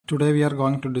Today we are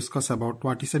going to discuss about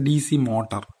what is a DC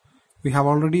motor. We have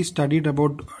already studied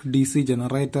about DC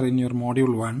generator in your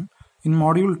module 1. In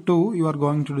module 2 you are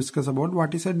going to discuss about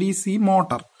what is a DC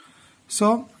motor. So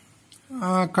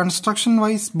construction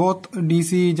wise both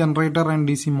DC generator and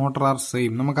DC motor are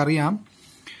same. നമുക്കറിയാം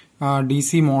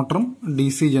DC മോട്ടറും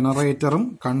DC ജനറേറ്ററും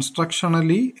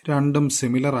കൺസ്ട്രക്ഷണലി രണ്ടും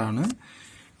similar ആണ്.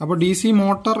 അപ്പോൾ DC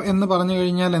motor എന്ന് പറഞ്ഞു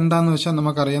കഴിഞ്ഞാൽ എന്താണെന്ന് വെച്ചാൽ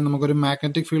നമുക്കറിയാം നമുക്കൊരു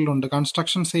മാഗ്നറ്റിക് ഫീൽഡ് ഉണ്ട്.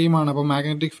 കൺസ്ട്രക്ഷൻ സെയിം ആണ്. അപ്പോൾ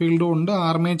മാഗ്നറ്റിക് ഫീൽഡും ഉണ്ട്,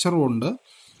 ആർമേച്ചറും ഉണ്ട്.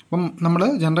 അപ്പം നമ്മൾ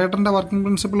ജനറേറ്ററിന്റെ വർക്കിംഗ്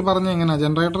പ്രിൻസിപ്പിൾ പറഞ്ഞ എങ്ങനെയാണ്?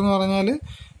 ജനറേറ്റർ എന്ന് പറഞ്ഞാൽ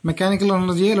മെക്കാനിക്കൽ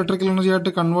എനർജിയെ ഇലക്ട്രിക്കൽ എനർജി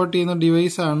ആയിട്ട് കൺവേർട്ട് ചെയ്യുന്ന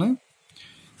ഡിവൈസ് ആണ്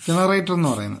ജനറേറ്റർ എന്ന്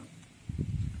പറയുന്നത്.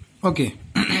 ഓക്കെ,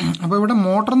 അപ്പോൾ ഇവിടെ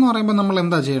മോട്ടർ എന്ന് പറയുമ്പോൾ നമ്മൾ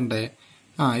എന്താ ചെയ്യേണ്ടത്?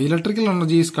 Electrical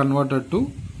energy is converted to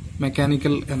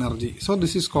mechanical energy. So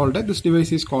this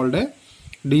device is called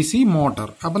DC motor.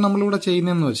 അപ്പം നമ്മളിവിടെ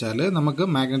ചെയ്യുന്നതെന്ന് വെച്ചാൽ നമുക്ക്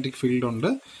മാഗ്നറ്റിക് ഫീൽഡ് ഉണ്ട്.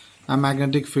 ആ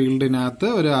മാഗ്നറ്റിക് ഫീൽഡിനകത്ത്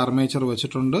ഒരു ആർമേച്ചർ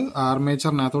വെച്ചിട്ടുണ്ട്.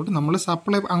 ആർമേച്ചറിനകത്തോട്ട് നമ്മൾ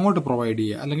സപ്ലൈ അങ്ങോട്ട് പ്രൊവൈഡ്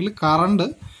ചെയ്യുക, അല്ലെങ്കിൽ കറണ്ട്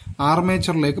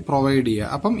ആർമേച്ചറിലേക്ക് പ്രൊവൈഡ് ചെയ്യുക.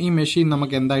 അപ്പം ഈ മെഷീൻ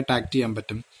നമുക്ക് എന്തായിട്ട് ആക്ട് ചെയ്യാൻ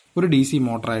പറ്റും? ഒരു DC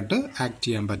മോട്ടറായിട്ട് ആക്ട്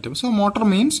ചെയ്യാൻ പറ്റും. So motor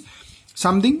means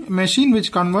something machine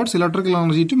which converts electrical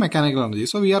energy to mechanical energy.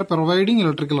 So we are providing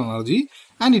electrical energy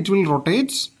and it will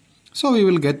rotate. So we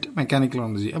will get mechanical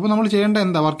energy. അപ്പോൾ നമ്മൾ ചെയ്യേണ്ട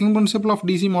എന്താ? Working principle of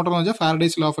DC motor എന്ന് വെച്ചാൽ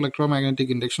Faraday's law of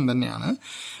electromagnetic induction തന്നെയാണ്.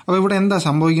 അപ്പോൾ ഇവിടെ എന്താ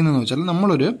സംഭവിക്കുന്നതെന്ന് വെച്ചാൽ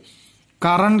നമ്മളൊരു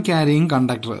കറണ്ട് ക്യാരിയിങ്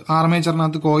കണ്ടക്ടർ,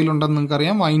 ആർമേച്ചറിനകത്ത് കോയിൽ ഉണ്ടെന്ന്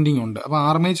നിങ്ങൾക്കറിയാം, വൈൻഡിങ് ഉണ്ട്. അപ്പോൾ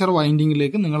ആർമേച്ചർ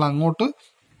വൈൻഡിങ്ങിലേക്ക് നിങ്ങൾ അങ്ങോട്ട്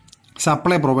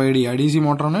സപ്ലൈ പ്രൊവൈഡ് ചെയ്യുക. DC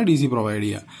മോട്ടറാണ് DC പ്രൊവൈഡ്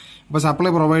ചെയ്യുക. അപ്പോൾ സപ്ലൈ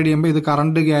പ്രൊവൈഡ് ചെയ്യുമ്പോൾ ഇത്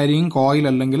കറണ്ട് ക്യാരിയിങ് കോയിൽ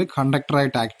അല്ലെങ്കിൽ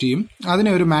കണ്ടക്ടറായിട്ട് ആക്ട് ചെയ്യും. അതിനെ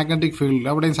ഒരു മാഗ്നറ്റിക് ഫീൽഡിൽ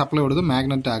അവിടെയും സപ്ലൈ കൊടുത്ത്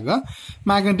മാഗ്നറ്റ് ആക്കുക.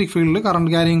 മാഗ്നറ്റിക് ഫീൽഡിൽ കറണ്ട്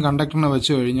ക്യാരിയിങ് കണ്ടക്ടറിനെ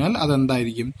വെച്ച് കഴിഞ്ഞാൽ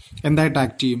അതെന്തായിരിക്കും? എന്തായിട്ട്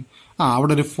ആക്ട് ചെയ്യും?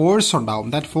 അവിടെ ഒരു ഫോഴ്സ് ഉണ്ടാവും.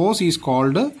 ദാറ്റ് ഫോഴ്സ് ഈസ്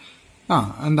കോൾഡ്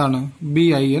എന്താണ്?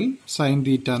 BIL സൈൻ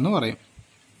തീറ്റ എന്ന് പറയും.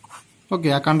 ഓക്കെ,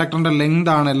 ആ കണ്ടക്ടറിന്റെ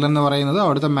ലെങ്ത് ആണ് L എന്ന് പറയുന്നത്.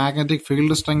 അവിടുത്തെ മാഗ്നറ്റിക്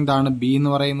ഫീൽഡ് സ്ട്രെങ്ത് ആണ് B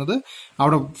എന്ന് പറയുന്നത്.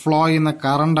 അവിടെ ഫ്ലോ ചെയ്യുന്ന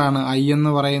കറണ്ട് ആണ് I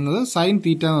എന്ന് പറയുന്നത്. സൈൻ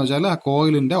തീറ്റ എന്ന് വെച്ചാൽ ആ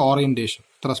കോയിലിന്റെ ഓറിയന്റേഷൻ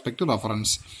റെസ്പെക്ട് ടു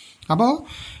റെഫറൻസ്. അപ്പോൾ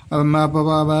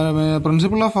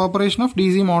principle of operation of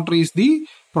DC motor is the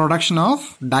production of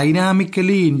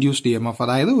dynamically induced EMF.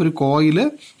 അതായത് ഒരു കോയില്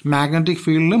മാഗ്നറ്റിക്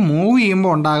ഫീൽഡിൽ മൂവ്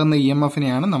ചെയ്യുമ്പോൾ ഉണ്ടാകുന്ന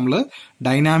EMFനെയാണ് നമ്മൾ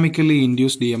ഡൈനാമിക്കലി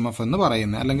ഇൻഡ്യൂസ്ഡ് EMF എന്ന്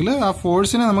പറയുന്നത്. അല്ലെങ്കിൽ ആ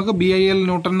ഫോഴ്സിനെ നമുക്ക് BIL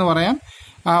ന്യൂട്ടൺ എന്ന് പറയാം.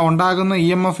 ഉണ്ടാകുന്ന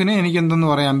EMFനെ എനിക്ക് എന്തെന്ന്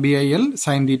പറയാം? BIL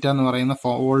സൈൻ തീറ്റ എന്ന് പറയുന്ന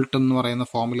വോൾട്ട് എന്ന് പറയുന്ന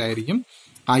ഫോമിലായിരിക്കും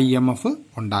ആ EMF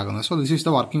ഉണ്ടാകുന്നത്. So this is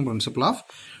the working principle of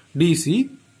DC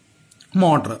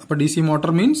motor. But DC motor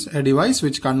means a device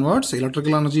which converts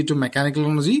electrical energy to mechanical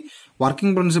energy. Working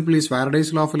principle is Faraday's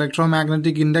law of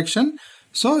electromagnetic induction.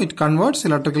 So it converts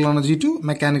electrical energy to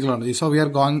mechanical energy. So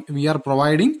we are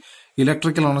providing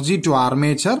electrical energy to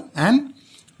armature, and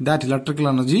that electrical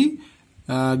energy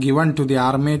given to the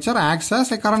armature acts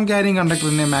as a current carrying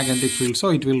conductor in a magnetic field. So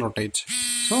it will rotate.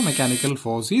 So mechanical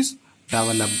force is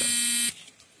developed.